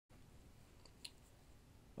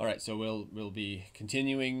All right, so we'll be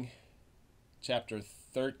continuing chapter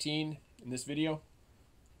 13 in this video.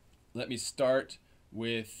 Let me start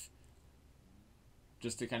with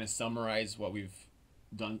just to kind of summarize what we've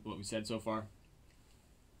done, what we said so far.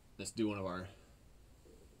 Let's do one of our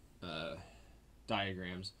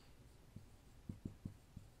diagrams.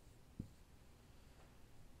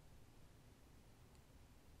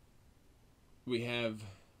 We have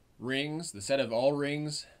rings, the set of all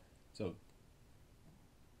rings, so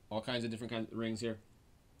all kinds of different kinds of rings here.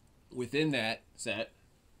 Within that set,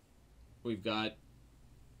 we've got,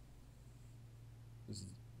 this is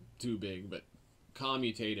too big, but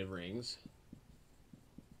commutative rings.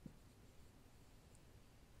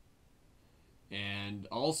 And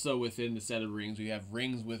also within the set of rings, we have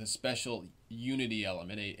rings with a special unity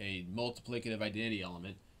element, a multiplicative identity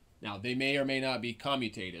element. Now, they may or may not be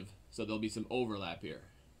commutative, so there'll be some overlap here.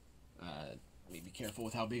 Let me be careful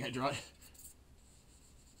with how big I draw it.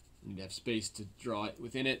 I need to have space to draw it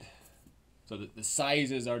within it. So that the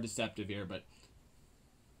sizes are deceptive here, but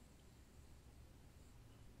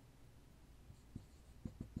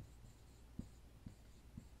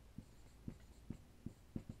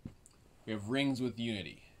we have rings with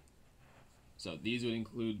unity. So these would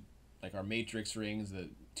include like our matrix rings, the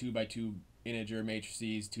 2x2 integer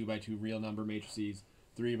matrices, 2x2 real number matrices,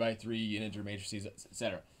 3x3 integer matrices,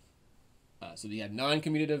 etc. So you have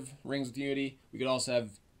non-commutative rings with unity. We could also have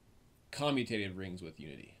commutative rings with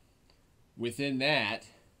unity. Within that,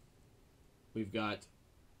 we've got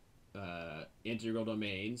integral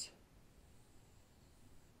domains.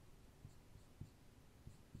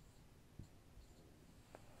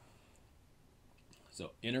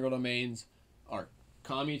 So integral domains are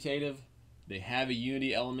commutative. They have a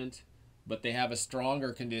unity element, but they have a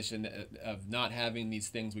stronger condition of not having these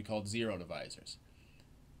things we call zero divisors.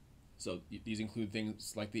 So these include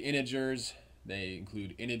things like the integers. They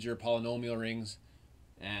include integer polynomial rings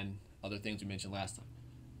and other things we mentioned last time.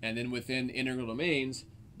 And then within integral domains,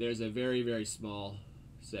 there's a very, very small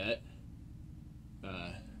set.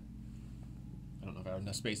 I don't know if I have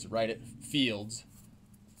enough space to write it. Fields.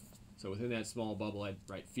 So within that small bubble, I'd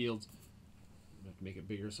write fields. I have to make it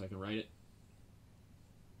bigger so I can write it.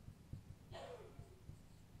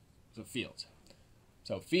 So fields.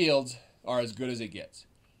 So fields are as good as it gets.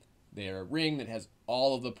 They are a ring that has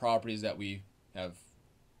all of the properties that we have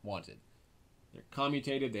wanted. They're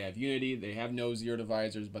commutative, they have unity, they have no zero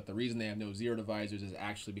divisors, but the reason they have no zero divisors is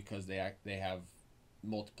actually because they have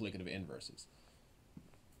multiplicative inverses.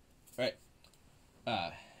 All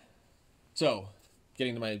right. So,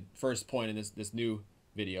 getting to my first point in this new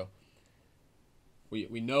video,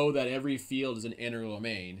 we know that every field is an integral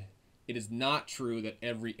domain. It is not true that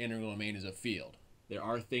every integral domain is a field. There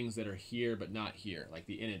are things that are here but not here, like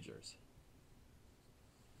the integers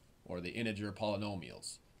or the integer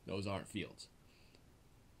polynomials. Those aren't fields.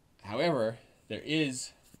 However, there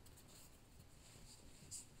is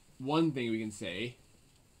one thing we can say,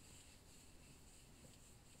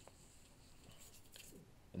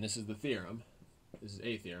 and this is the theorem. This is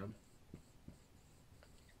a theorem.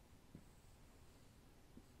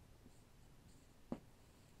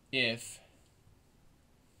 If,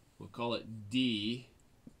 we'll call it D,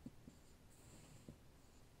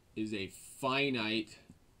 is a finite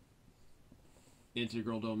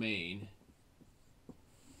integral domain,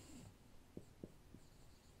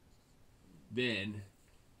 then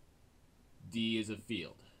D is a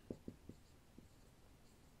field.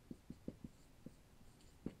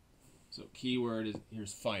 So keyword is,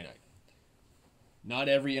 here's finite. Not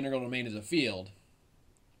every integral domain is a field,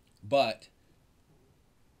 but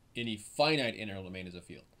any finite integral domain is a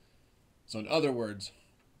field. So in other words,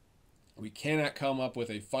 we cannot come up with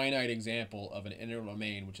a finite example of an integral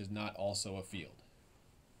domain which is not also a field.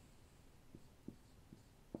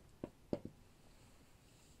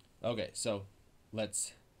 Okay, so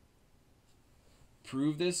let's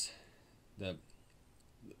prove this. The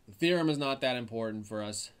theorem is not that important for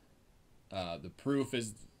us. The proof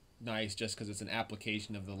is nice just because it's an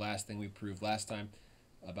application of the last thing we proved last time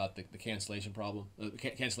about the cancellation problem,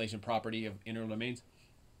 cancellation property of integral domains.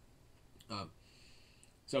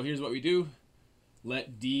 So here's what we do.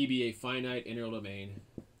 Let D be a finite integral domain.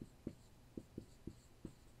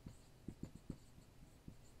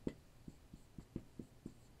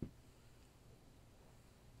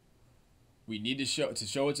 We need to show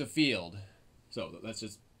it's a field. So let's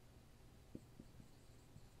just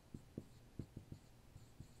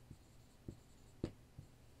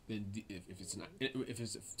then if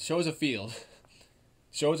it shows a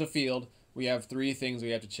field, we have three things we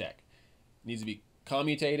have to check. It needs to be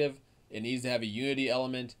commutative, it needs to have a unity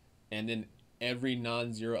element, and then every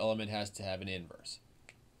non-zero element has to have an inverse.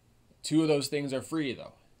 Two of those things are free,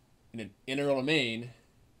 though. In an integral domain,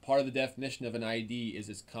 part of the definition of an ID is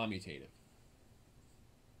it's commutative.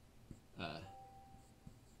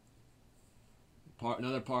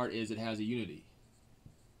 Another part is it has a unity.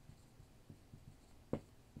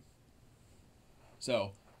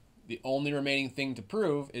 So the only remaining thing to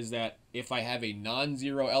prove is that if I have a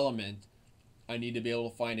non-zero element, I need to be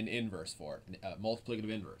able to find an inverse for it, a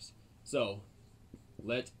multiplicative inverse. So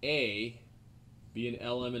let A be an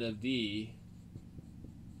element of D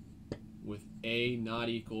with A not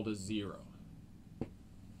equal to 0.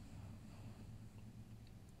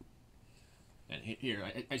 And here,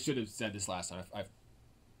 I should have said this last time.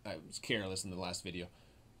 I was careless in the last video.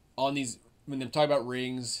 On these, when I'm talking about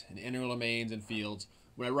rings and integral domains and fields,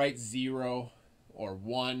 when I write 0 or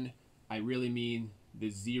 1, I really mean the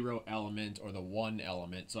 0 element or the 1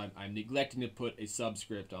 element. So I'm neglecting to put a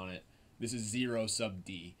subscript on it. This is 0 sub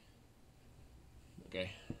D.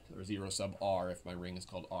 Okay, or 0 sub R if my ring is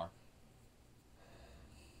called R.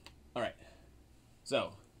 All right,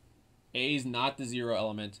 so A is not the 0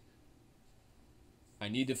 element. I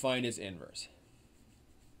need to find its inverse.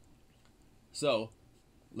 So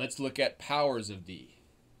let's look at powers of D.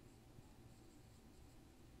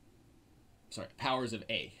 Sorry, powers of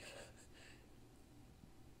A.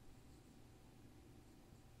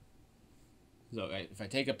 So if I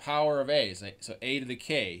take a power of A, so A to the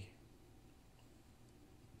K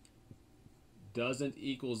doesn't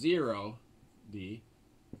equal 0, D,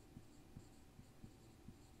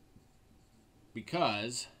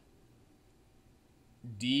 because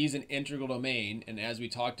D is an integral domain, and as we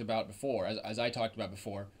talked about before, as I talked about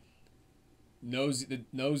before, no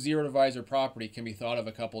zero divisor property can be thought of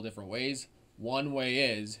a couple different ways. One way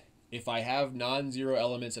is, if I have non-zero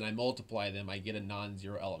elements and I multiply them, I get a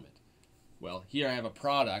non-zero element. Well, here I have a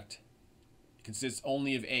product. It consists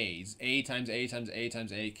only of A's. A times A times A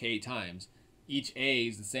times A, K times. Each A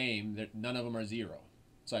is the same. None of them are 0.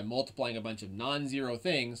 So I'm multiplying a bunch of non-zero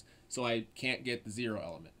things, so I can't get the 0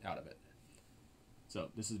 element out of it. So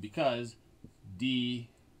this is because D,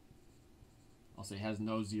 I'll say, has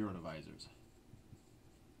no 0 divisors.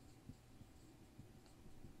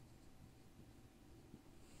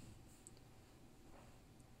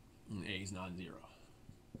 And A is non-zero.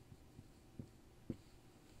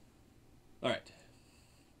 All right.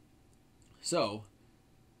 So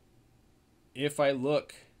if I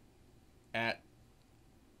look at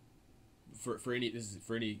for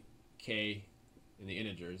any K in the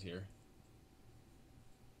integers here.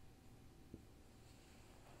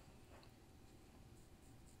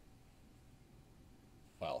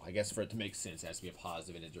 Well, I guess for it to make sense, it has to be a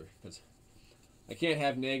positive integer, because I can't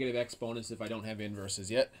have negative exponents if I don't have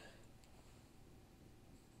inverses yet.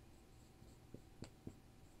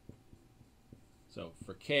 So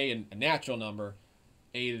for K, a natural number,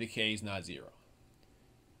 A to the K is not 0.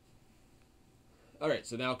 All right,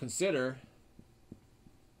 so now consider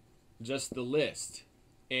just the list.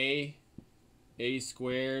 A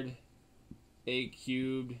squared, A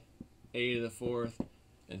cubed, A to the 4th,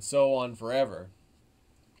 and so on forever.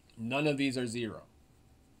 None of these are 0.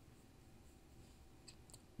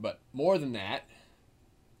 But more than that,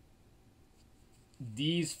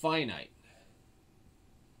 D's finite.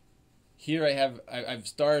 Here I've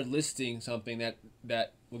started listing something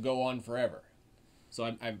that will go on forever. So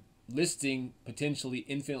I'm listing potentially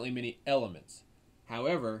infinitely many elements.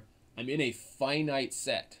 However, I'm in a finite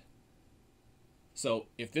set. So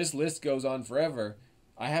if this list goes on forever,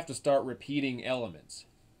 I have to start repeating elements.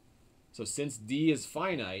 So since D is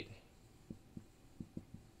finite,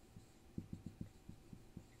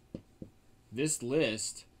 this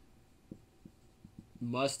list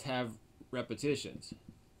must have repetitions.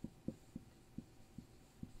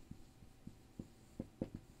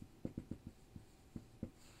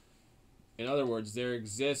 In other words, there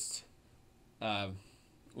exists,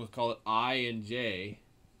 we'll call it I and J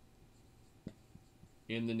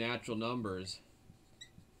in the natural numbers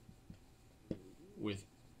with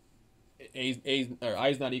I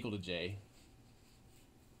is not equal to J.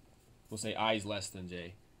 We'll say I is less than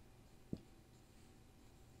J.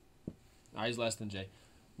 I is less than J,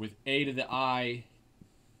 with A to the I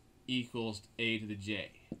equals A to the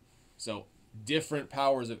J. So different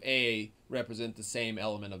powers of A represent the same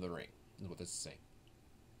element of the ring, is what this is saying.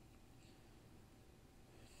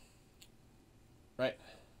 Right?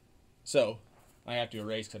 So I have to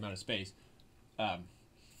erase because I'm out of space.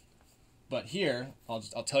 But here, I'll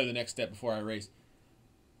tell you the next step before I erase.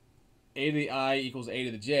 A to the I equals A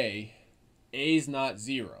to the J. A is not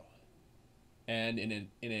 0. And in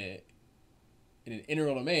an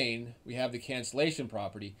integral domain, we have the cancellation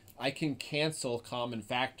property. I can cancel common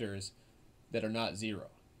factors that are not 0.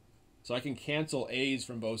 So I can cancel a's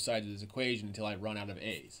from both sides of this equation until I run out of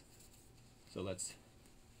a's. So let's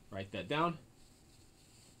write that down.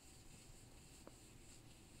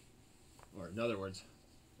 Or in other words,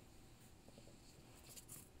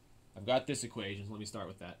 I've got this equation. Let me start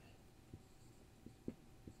with that.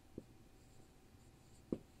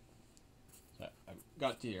 So I've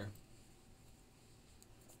got to here.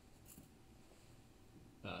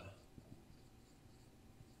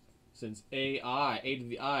 Since a to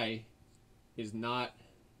the I is not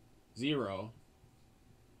 0,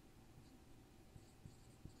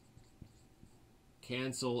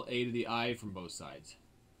 cancel a to the I from both sides.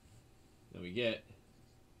 Then we get,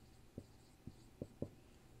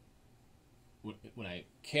 when I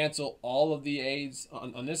cancel all of the a's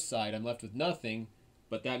on this side, I'm left with nothing,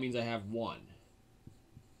 but that means I have 1.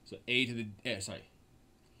 So a to the,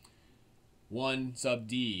 1 sub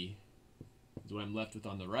d is what I'm left with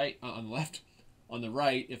on the right, on the left. On the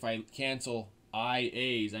right, if I cancel I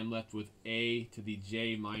a's, I'm left with a to the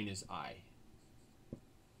j minus I.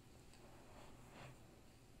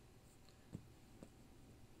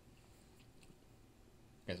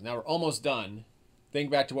 Okay, so now we're almost done.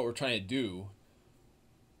 Think back to what we're trying to do.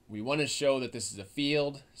 We want to show that this is a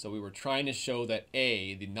field, so we were trying to show that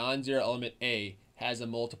a, the non-zero element a, has a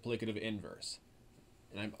multiplicative inverse.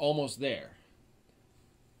 And I'm almost there.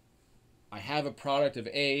 I have a product of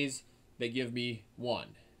a's that give me 1.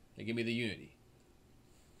 They give me the unity.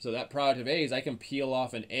 So that product of a's, I can peel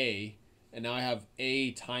off an a, and now I have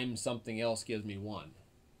a times something else gives me 1.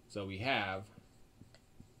 So we have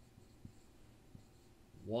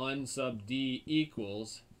 1 sub d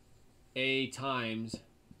equals a times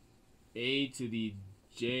a to the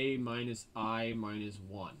j minus I minus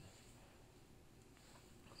 1.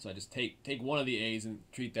 So I just take one of the a's and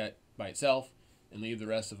treat that by itself and leave the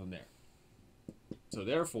rest of them there. So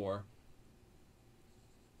therefore,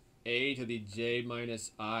 a to the j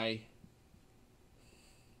minus I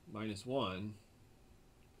minus 1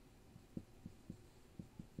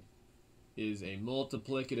 is a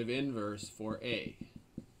multiplicative inverse for a.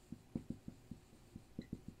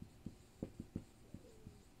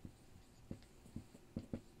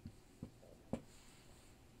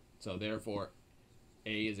 So therefore,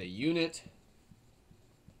 a is a unit.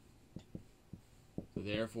 So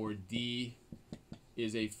therefore, D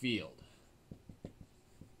is a field.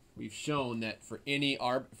 We've shown that for any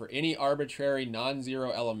arbitrary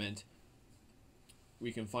non-zero element,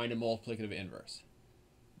 we can find a multiplicative inverse.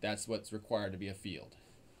 That's what's required to be a field.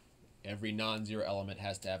 Every non-zero element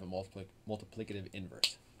has to have a multiplicative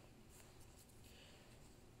inverse.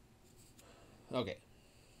 Okay.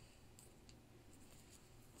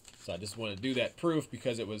 So I just want to do that proof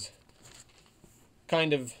because it was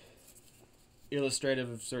kind of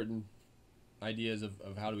illustrative of certain ideas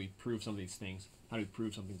of how do we prove some of these things. How do we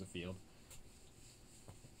prove something's a field?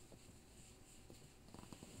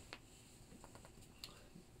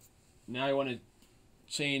 Now I want to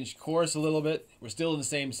change course a little bit. We're still in the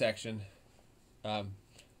same section, but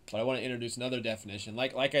I want to introduce another definition.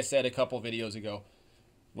 Like I said a couple videos ago,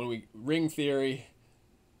 ring theory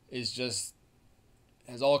is just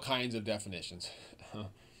has all kinds of definitions.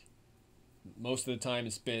 Most of the time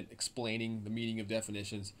is spent explaining the meaning of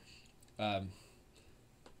definitions.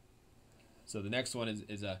 So the next one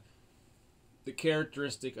is the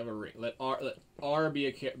characteristic of a ring. Let R be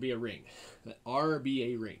a ring. Let R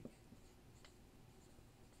be a ring.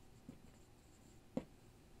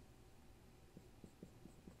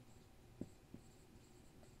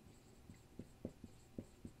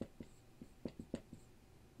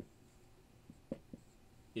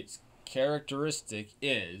 Its characteristic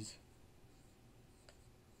is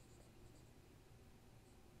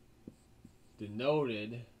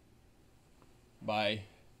denoted by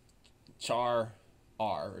char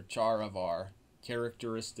R, or char of R,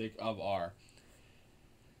 characteristic of R.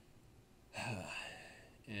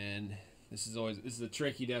 And this is a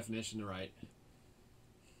tricky definition to write.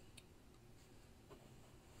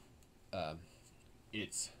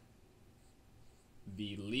 It's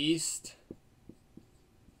the least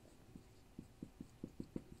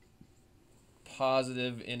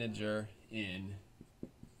positive integer in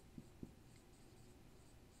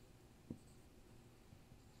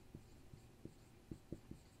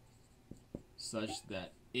such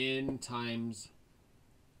that n times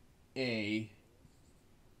a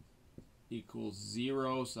equals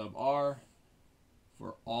 0 sub r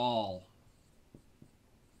for all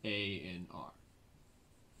a in R.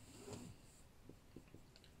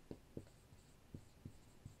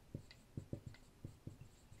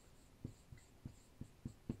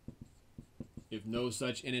 If no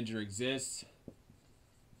such integer exists,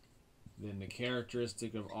 then the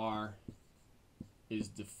characteristic of R is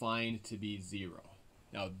defined to be 0.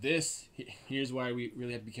 Now here's why we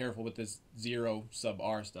really have to be careful with this 0 sub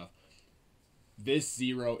R stuff. This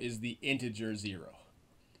 0 is the integer 0.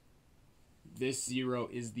 This 0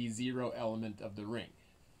 is the 0 element of the ring.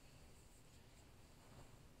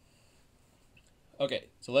 Okay,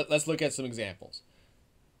 so let's look at some examples.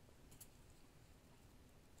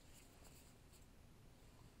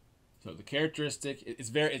 So the characteristic it's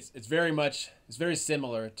very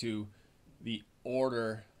similar to the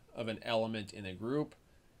order of an element in a group.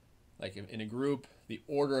 Like in a group, the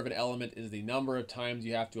order of an element is the number of times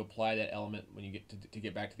you have to apply that element when you get to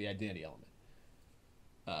get back to the identity element.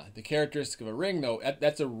 The characteristic of a ring, though,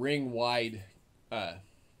 that's a ring-wide. I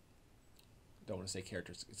don't want to say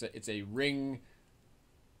characteristic. It's a ring.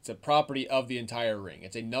 It's a property of the entire ring.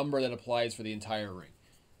 It's a number that applies for the entire ring.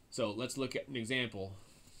 So let's look at an example.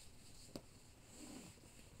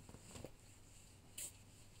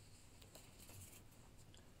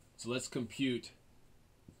 So let's compute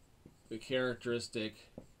the characteristic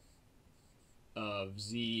of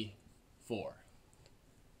Z4.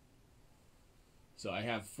 So I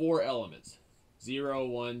have 4 elements, 0,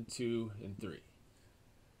 1, 2, and 3.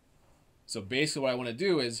 So basically what I want to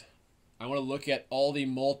do is I want to look at all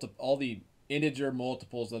the integer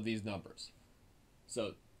multiples of these numbers.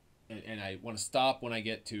 So, and I want to stop when I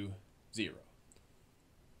get to 0.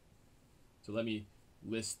 So let me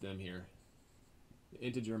list them here. The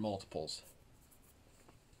integer multiples.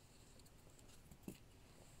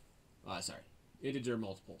 Integer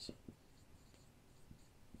multiples.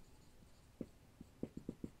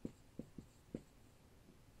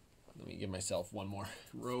 Let me give myself one more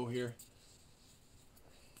row here.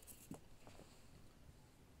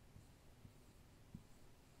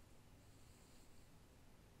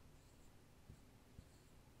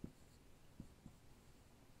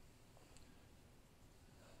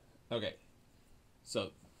 Okay,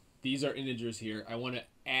 so these are integers here. I want to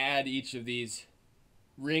add each of these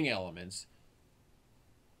ring elements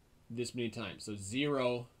this many times. So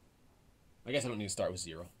 0, I guess I don't need to start with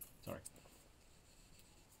 0. Sorry.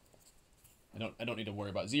 I don't need to worry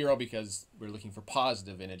about 0 because we're looking for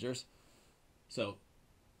positive integers. So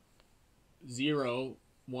 0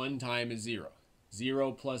 one time is 0.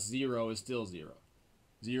 0 plus 0 is still 0.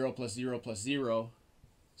 0 plus 0 plus 0,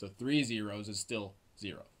 so 3 zeros is still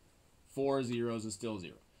 0. 4 zeros is still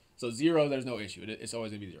 0. So 0, there's no issue. It's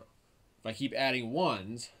always going to be 0. If I keep adding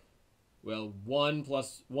 1s, well, 1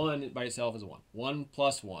 plus 1 by itself is 1. 1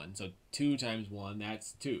 plus 1, so 2 times 1,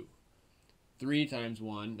 that's 2. 3 times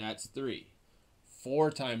 1, that's 3.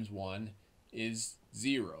 4 times 1 is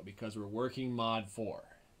 0 because we're working mod 4.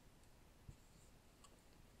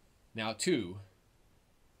 Now 2.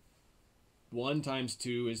 1 times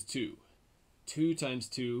 2 is 2. 2 times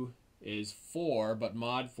 2 is 4, but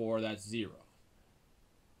mod 4, that's 0.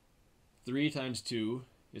 3 times 2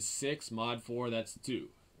 is 6, mod 4, that's 2.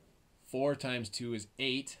 4 times 2 is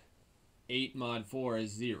 8. 8 mod 4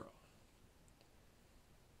 is 0.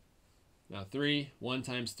 Now 3, 1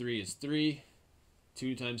 times 3 is 3.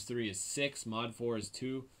 2 times 3 is 6, mod 4 is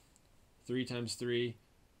 2. 3 times 3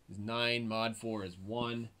 is 9, mod 4 is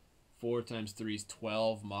 1. 4 times 3 is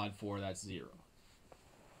 12, mod 4, that's 0.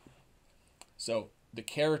 So the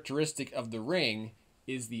characteristic of the ring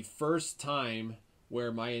is the first time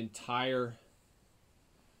where my entire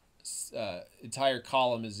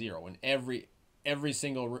column is 0, and every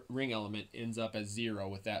single ring element ends up as 0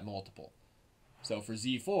 with that multiple. So for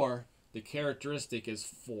Z4, the characteristic is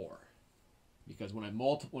 4, because when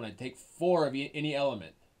I take 4 of any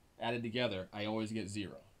element added together, I always get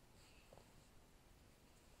 0.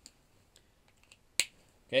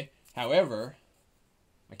 Okay. However,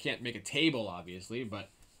 I can't make a table, obviously, but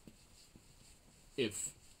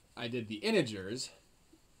if I did the integers,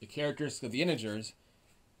 the characteristic of the integers,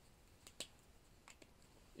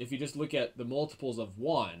 if you just look at the multiples of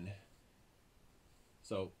 1,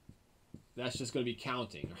 so that's just going to be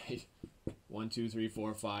counting, right? 1, 2, 3,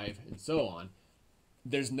 4, 5, and so on.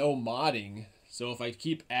 There's no modding, so if I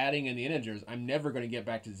keep adding in the integers, I'm never going to get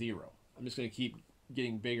back to 0. I'm just going to keep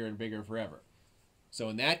getting bigger and bigger forever. So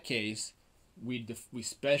in that case, we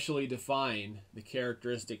specially define the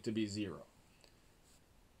characteristic to be 0.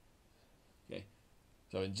 Okay,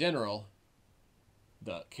 so in general,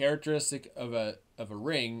 the characteristic of a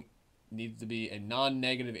ring needs to be a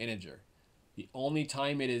non-negative integer. The only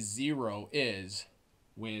time it is 0 is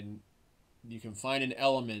when you can find an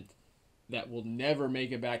element that will never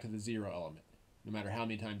make it back to the 0 element, no matter how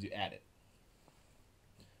many times you add it.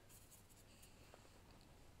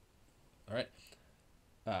 All right.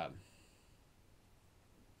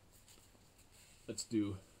 Let's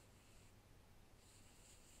do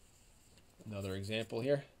Another example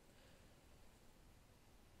here.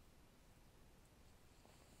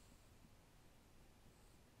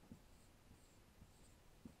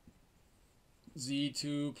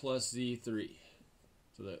 Z2 plus Z3.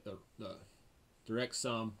 So the direct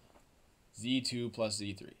sum, Z2 plus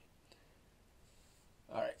Z3.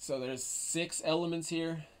 All right, so there's 6 elements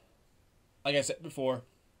here. Like I said before,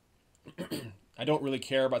 I don't really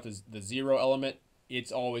care about the 0 element.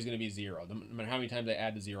 It's always going to be 0. No matter how many times I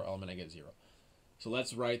add the 0 element, I get 0. So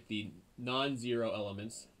let's write the non-zero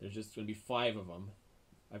elements. There's just going to be 5 of them.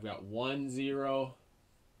 I've got 1, 0,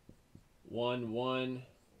 1, 1,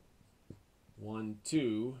 1,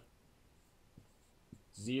 2,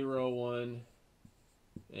 0, 1,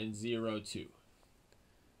 and 0, 2.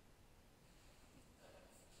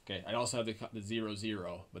 Okay, I also have the 0,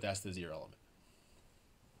 0, but that's the 0 element.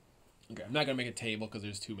 Okay, I'm not going to make a table because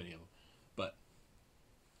there's too many of them. But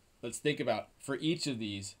let's think about, for each of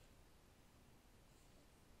these,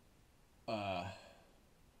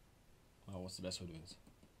 what's the best way of doing this?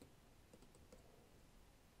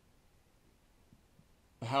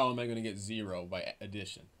 How am I going to get 0 by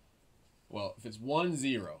addition? Well, if it's 1,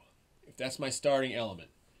 0, if that's my starting element,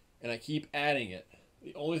 and I keep adding it,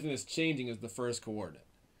 the only thing that's changing is the first coordinate.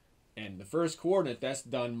 And the first coordinate, that's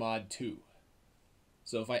done mod 2.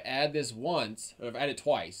 So if I add this once, or if I add it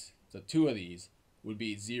twice, so 2 of these would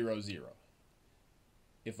be 0, 0.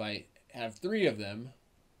 If I have 3 of them,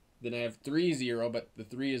 then I have 3, 0, but the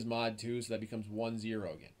 3 is mod 2, so that becomes 1,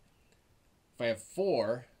 0 again. If I have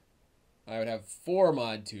 4, I would have 4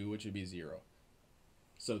 mod 2, which would be 0.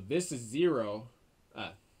 So this is 0.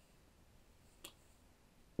 Let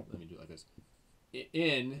me do it like this.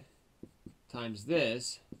 N times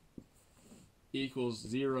this equals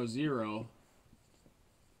 0, 0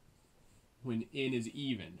 when n is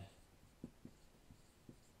even.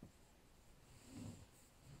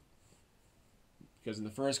 Because in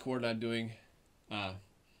the first coordinate I'm doing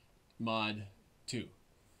mod 2.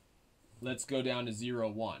 Let's go down to 0,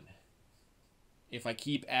 1. If I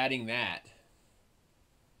keep adding that,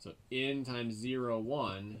 so n times 0,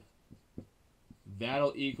 1,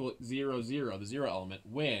 that'll equal 0, 0, the 0 element,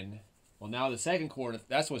 when, well now the second coordinate,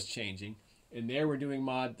 that's what's changing, and there we're doing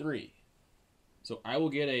mod 3. So I will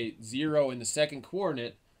get a 0 in the second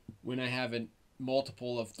coordinate when I have a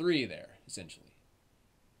multiple of 3 there, essentially.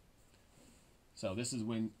 So this is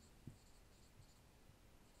when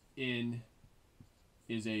n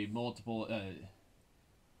is a multiple,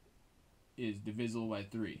 is divisible by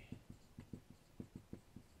 3.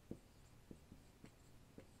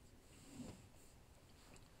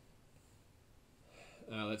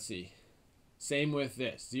 Let's see. Same with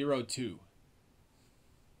this, 0, 2.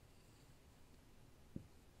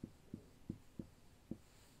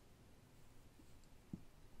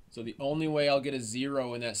 So the only way I'll get a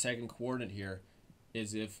 0 in that second coordinate here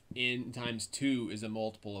is if n times 2 is a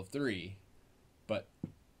multiple of 3, but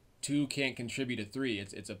 2 can't contribute to 3.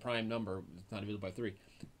 It's a prime number. It's not divisible by 3.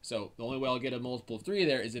 So the only way I'll get a multiple of 3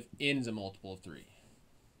 there is if n is a multiple of 3.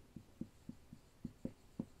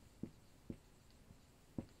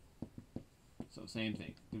 So same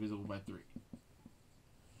thing, divisible by 3.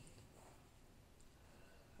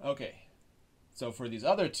 Okay, so for these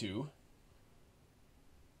other two,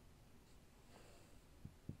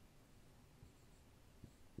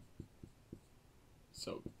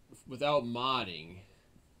 so without modding,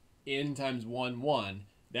 n times 1, 1,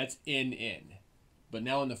 that's n. But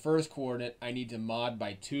now in the first coordinate, I need to mod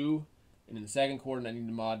by 2, and in the second coordinate, I need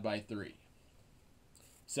to mod by 3.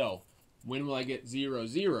 So when will I get 0,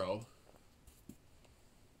 0?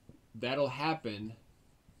 That'll happen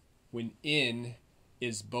when n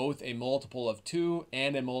is both a multiple of 2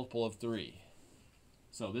 and a multiple of 3.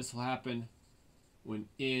 So this will happen when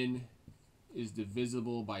n is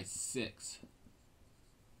divisible by 6.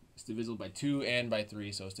 It's divisible by 2 and by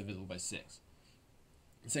 3, so it's divisible by 6.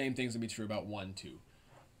 The same thing's going to be true about 1, 2.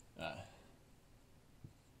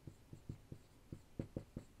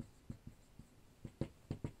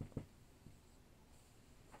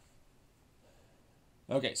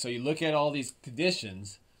 Okay, so you look at all these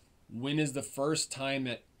conditions. When is the first time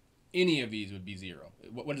that any of these would be 0?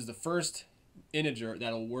 What is the first integer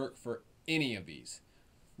that'll work for any of these?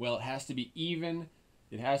 Well, it has to be even,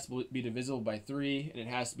 it has to be divisible by 3, and it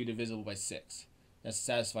has to be divisible by 6. That's to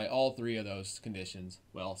satisfy all 3 of those conditions.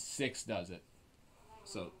 Well, 6 does it.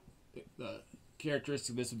 So the characteristic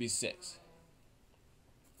of this would be 6.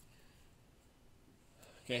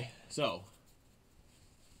 Okay, so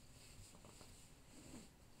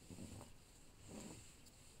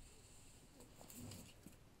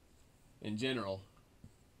in general,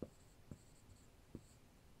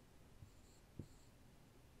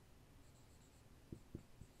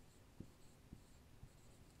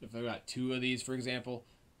 if I've got two of these, for example,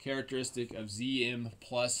 characteristic of Zm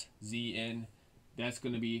plus Zn, that's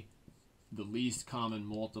going to be the least common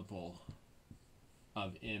multiple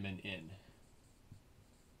of m and n.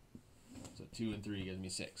 So 2 and 3 gives me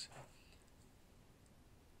 6.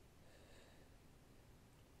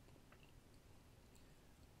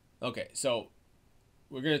 Okay, so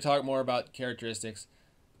we're going to talk more about characteristics.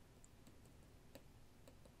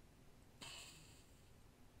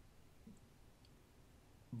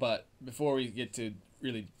 But before we get to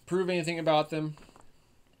really prove anything about them,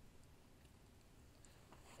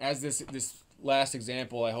 as this last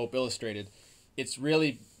example I hope illustrated, it's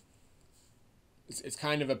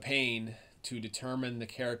kind of a pain to determine the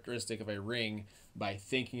characteristic of a ring by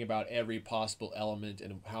thinking about every possible element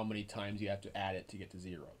and how many times you have to add it to get to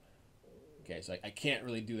 0. Okay, so I can't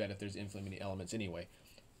really do that if there's infinitely many elements anyway.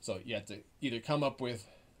 So you have to either come up with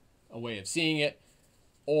a way of seeing it,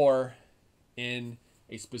 or in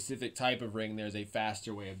a specific type of ring, there's a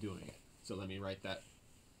faster way of doing it. So let me write that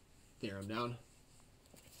theorem down.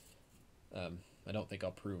 I don't think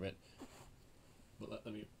I'll prove it, but let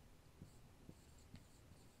me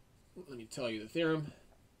tell you the theorem.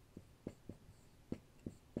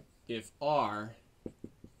 If R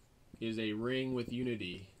is a ring with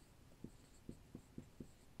unity,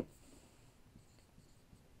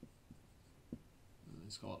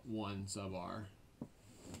 let's call it 1 sub R,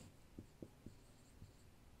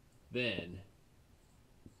 then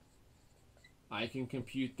I can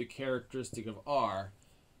compute the characteristic of R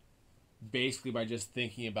basically by just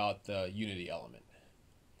thinking about the unity element.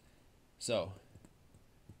 So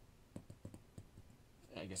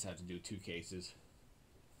I guess I have to do two cases.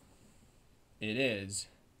 It is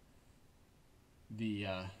the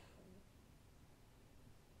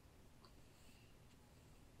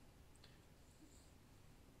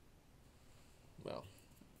well,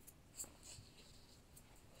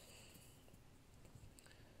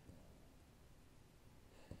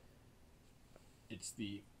 it's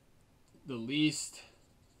the least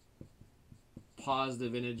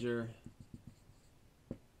positive integer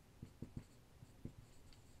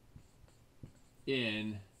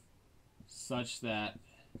in such that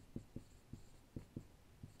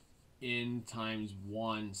n times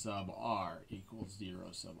 1 sub r equals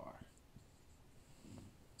 0 sub r.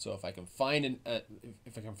 So if I can find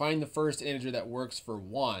if I can find the first integer that works for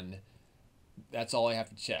 1, that's all I have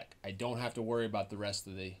to check. I don't have to worry about the rest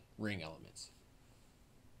of the ring elements.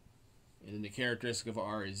 And then the characteristic of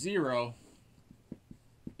R is 0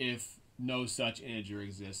 if no such integer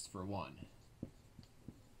exists for 1.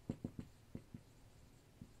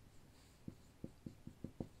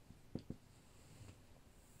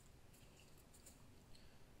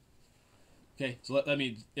 Okay, so let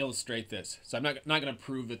me illustrate this. So I'm not going to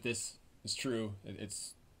prove that this is true.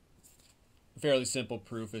 It's a fairly simple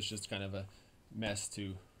proof. It's just kind of a mess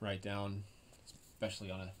to write down,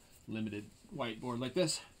 especially on a limited whiteboard like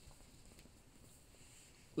this.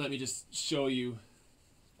 Let me just show you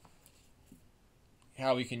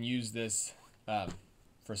how we can use this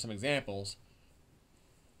for some examples.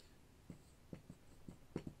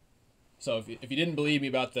 So if you didn't believe me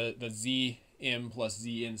about the Zm plus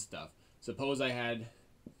Zn stuff, suppose I had,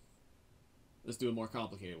 let's do a more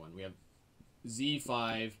complicated one. We have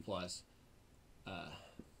Z5 plus,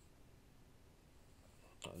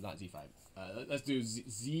 not Z5, let's do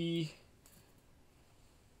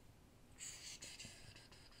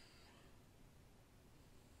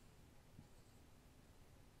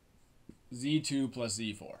Z2 plus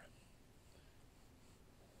Z4.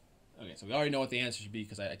 Okay, so we already know what the answer should be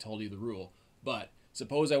because I told you the rule. But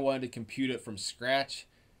suppose I wanted to compute it from scratch,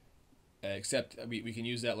 except we can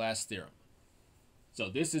use that last theorem. So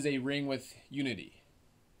this is a ring with unity.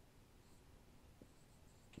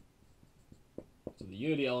 So the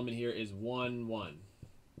unity element here is 1, 1.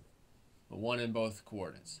 A 1 in both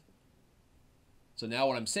coordinates. So now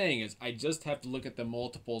what I'm saying is I just have to look at the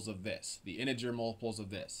multiples of this, the integer multiples of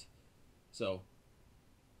this. So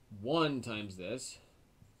 1 times this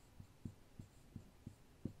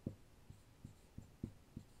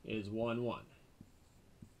is 1, 1.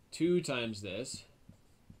 2 times this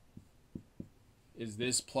is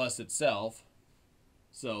this plus itself.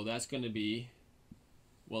 So that's going to be,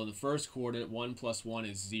 well, in the first coordinate, 1 plus 1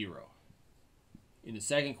 is 0. In the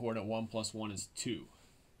second coordinate, 1 plus 1 is 2.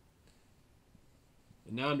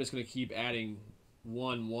 And now I'm just going to keep adding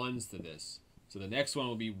 1 1s to this. So the next one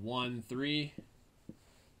will be 1, 3.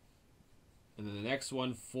 And then the next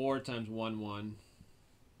one, 4 times 1, 1.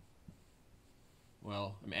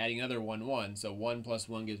 Well, I'm adding another 1, 1. So 1 plus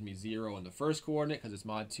 1 gives me 0 in the first coordinate because it's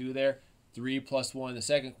mod 2 there. 3 plus 1 in the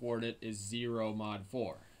second coordinate is 0 mod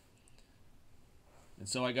 4. And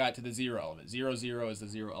so I got to the 0 element. 0, 0 is the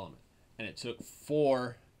 0 element. And it took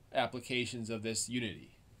 4 applications of this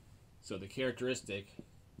unity. So the characteristic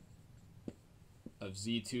of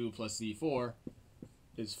Z2 plus Z4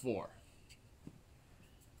 is 4.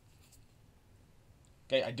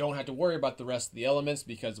 Okay, I don't have to worry about the rest of the elements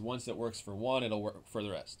because once it works for one, it'll work for the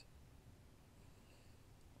rest.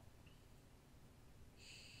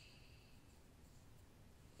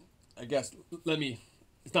 I guess,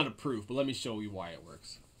 it's not a proof, but let me show you why it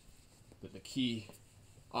works. The key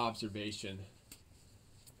observation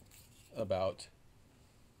about,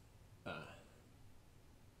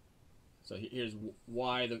 so here's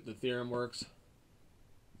why the theorem works.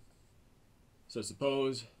 So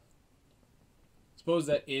suppose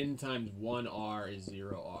that n times 1r is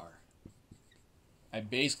 0r. I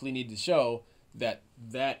basically need to show that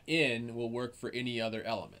that n will work for any other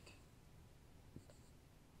element.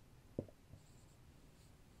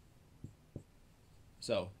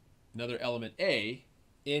 So another element a,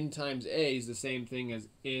 n times a is the same thing as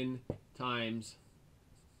n times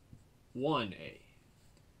 1a.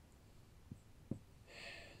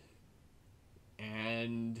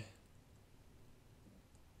 And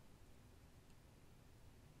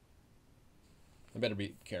I better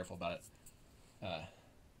be careful about it.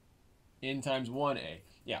 N times 1a.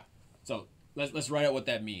 Yeah. So let's write out what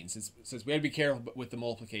that means. Since we have to be careful with the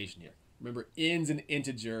multiplication here. Remember, n's an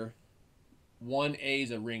integer. 1a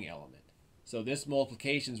is a ring element. So this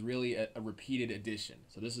multiplication is really a repeated addition.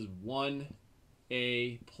 So this is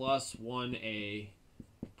 1a plus 1a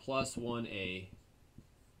plus 1a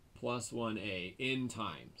plus 1a n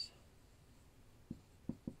times.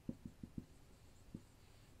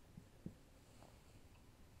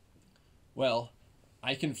 Well,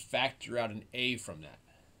 I can factor out an a from that.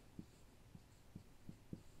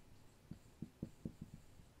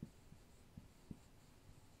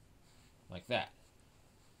 Like that.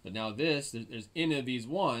 But now there's n of these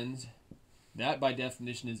ones. That by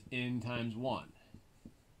definition is n times 1.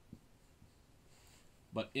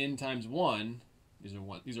 But n times 1,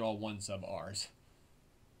 these are all 1 sub r's.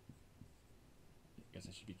 I guess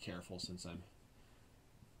I should be careful since I'm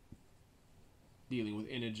dealing with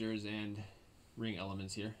integers and ring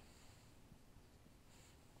elements here.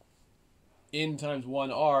 N times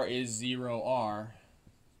 1r is 0r.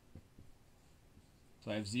 So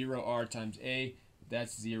I have 0r times a,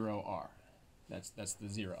 that's 0r. That's the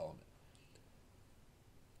 0 element.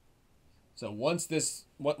 So once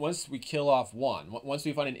we kill off 1, once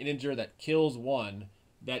we find an integer that kills 1,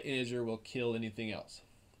 that integer will kill anything else.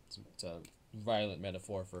 It's a violent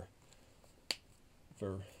metaphor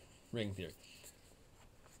for ring theory.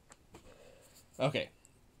 Okay.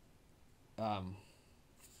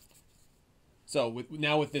 So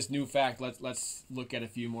now with this new fact, let's look at a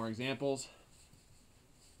few more examples.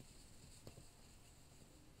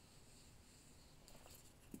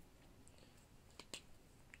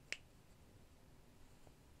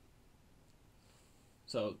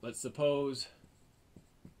 So let's suppose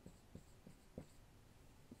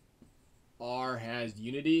R has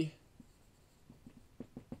unity.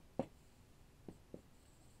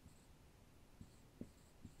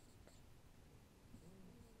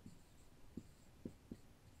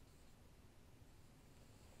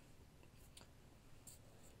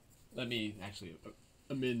 Let me actually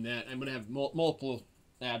amend that. I'm going to have multiple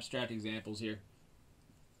abstract examples here.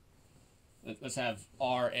 Let's have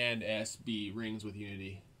R and S be rings with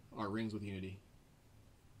unity. R rings with unity.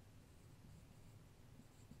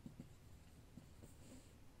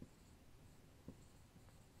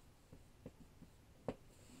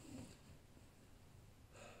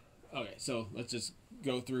 Okay, so let's just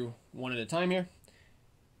go through one at a time here.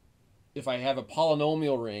 If I have a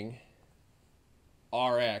polynomial ring,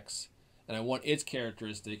 Rx, and I want its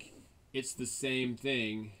characteristic, it's the same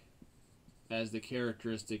thing as the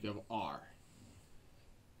characteristic of R.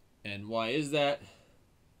 And why is that?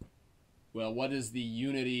 Well, what is the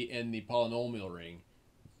unity in the polynomial ring?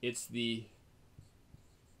 It's the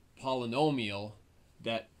polynomial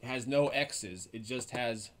that has no x's. It just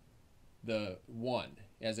has the 1.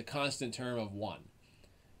 It has a constant term of 1.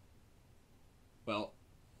 Well,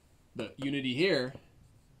 the unity here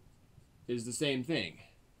is the same thing.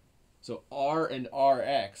 So R and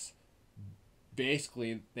Rx,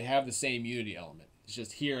 basically, they have the same unity element. It's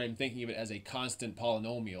just here I'm thinking of it as a constant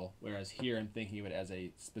polynomial, whereas here I'm thinking of it as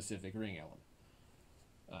a specific ring element.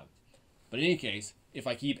 But in any case, if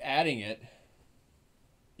I keep adding it,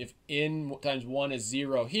 if n times 1 is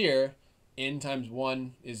 0 here, n times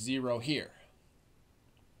 1 is 0 here.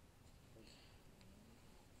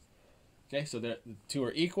 Okay, so the two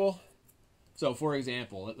are equal. So for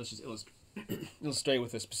example, let's just illustrate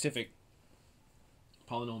with a specific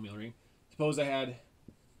polynomial ring. Suppose I had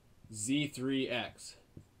z3x.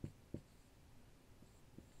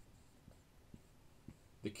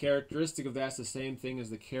 The characteristic of that's the same thing as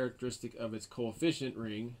the characteristic of its coefficient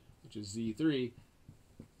ring, which is z3,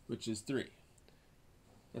 which is 3.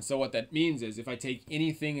 And so what that means is if I take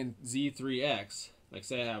anything in z3x, like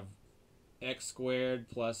say I have x squared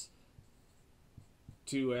plus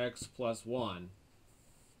 2x plus 1,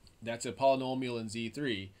 that's a polynomial in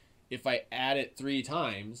z3. If I add it 3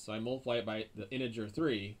 times, so I multiply it by the integer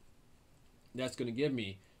 3, that's going to give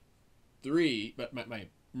me 3, but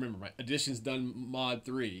remember, my addition's done mod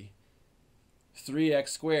 3. 3x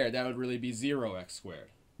squared, that would really be 0x squared.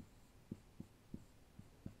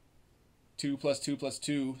 2 plus 2 plus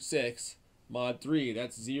 2, 6. Mod 3,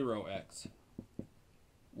 that's 0x.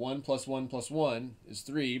 1 plus 1 plus 1 is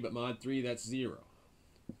 3, but mod 3, that's 0.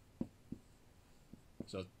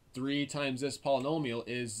 So 3 times this polynomial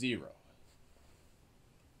is 0.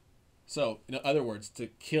 So, in other words, to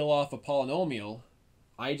kill off a polynomial,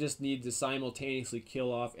 I just need to simultaneously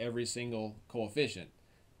kill off every single coefficient.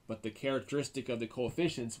 But the characteristic of the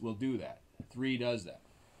coefficients will do that. 3 does that.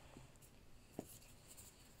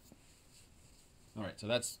 Alright, so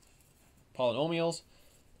that's polynomials,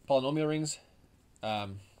 polynomial rings,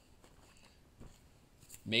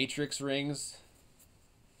 matrix rings.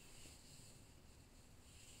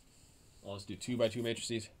 I'll just do 2 by 2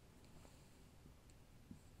 matrices.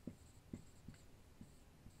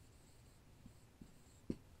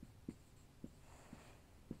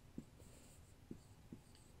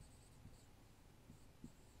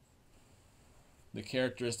 The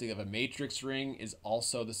characteristic of a matrix ring is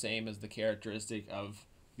also the same as the characteristic of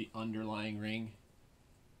the underlying ring.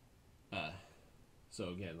 So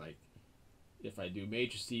again, like if I do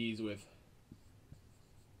matrices with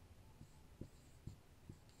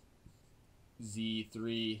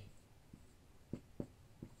Z3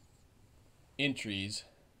 entries,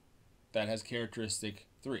 that has characteristic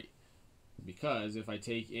 3. Because if I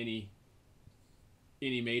take any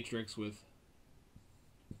matrix with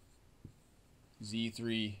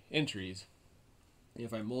Z3 entries,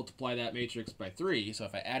 if I multiply that matrix by 3, so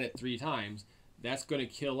if I add it 3 times, that's going to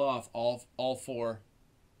kill off all 4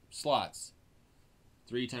 slots.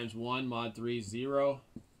 3 times 1 mod 3 is 0.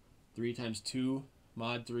 3 times 2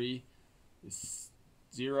 mod 3 is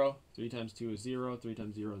 0. 3 times 2 is 0. 3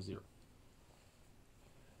 times 0 is 0.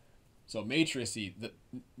 So matrices,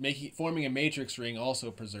 forming a matrix ring also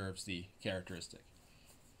preserves the characteristic.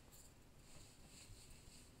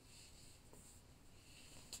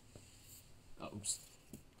 Oops.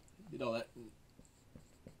 Did all that.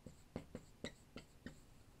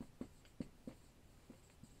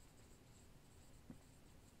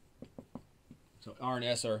 So R and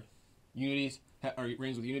S are unities, are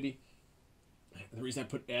rings with unity. The reason I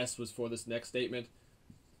put S was for this next statement.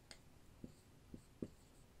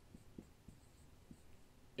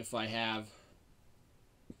 If I have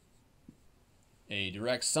a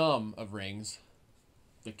direct sum of rings,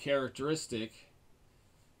 the characteristic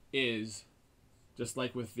is, just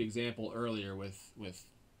like with the example earlier with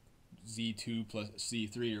Z2 plus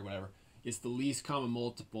Z3 or whatever, it's the least common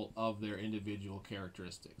multiple of their individual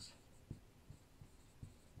characteristics.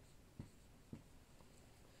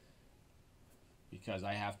 Because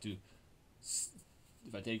I have to,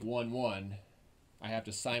 if I take 1, 1, I have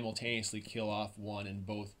to simultaneously kill off 1 in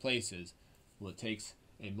both places. Well, it takes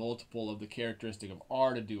a multiple of the characteristic of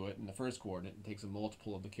R to do it in the first coordinate. It takes a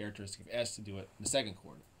multiple of the characteristic of S to do it in the second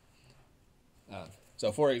coordinate.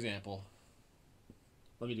 So for example,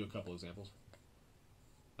 let me do a couple examples.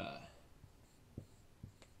 I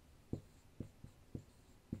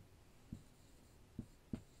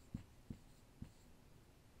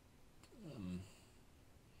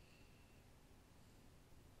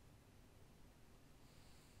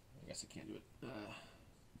guess I can't do it.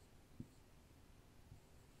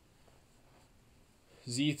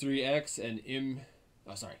 Z3x and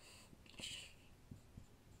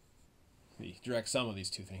the direct sum of these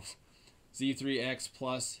two things. Z3x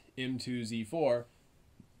plus M2Z4.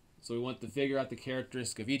 So we want to figure out the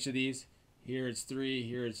characteristic of each of these. Here it's 3,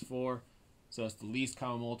 here it's 4. So it's the least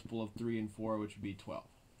common multiple of 3 and 4, which would be 12.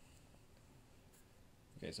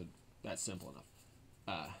 Okay, so that's simple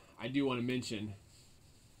enough. I do want to mention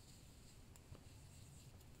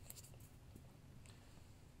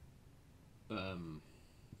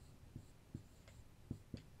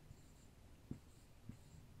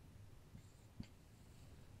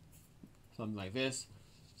something like this.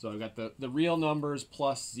 So I've got the real numbers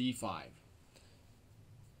plus Z5.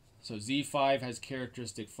 So Z5 has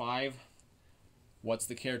characteristic 5. What's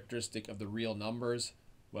the characteristic of the real numbers?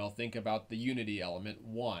 Well, think about the unity element,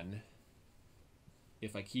 1.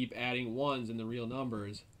 if I keep adding ones in the real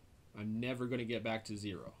numbers, I'm never going to get back to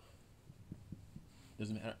 0.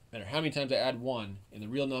 Doesn't matter how many times I add 1 in the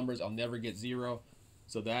real numbers, I'll never get 0.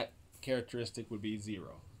 So that characteristic would be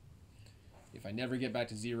 0. If I never get back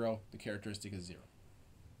to 0, the characteristic is 0.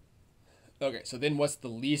 Okay, so then what's the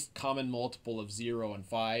least common multiple of 0 and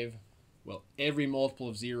 5? Well, every multiple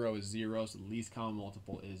of 0 is 0, so the least common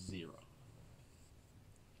multiple is 0.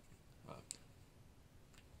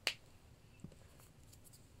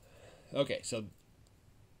 Okay, so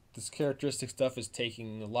this characteristic stuff is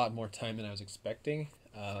taking a lot more time than I was expecting.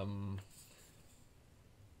 I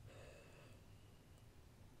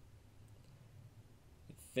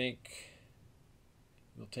think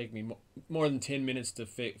it'll take me more than 10 minutes to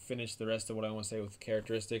finish the rest of what I want to say with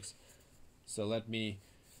characteristics. So let me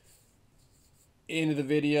end the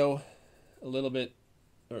video a little bit,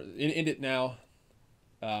 or end it now.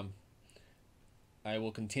 I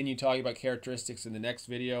will continue talking about characteristics in the next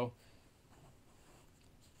video,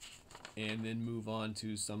 and then move on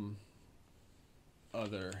to some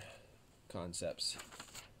other concepts,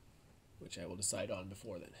 which I will decide on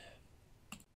before then.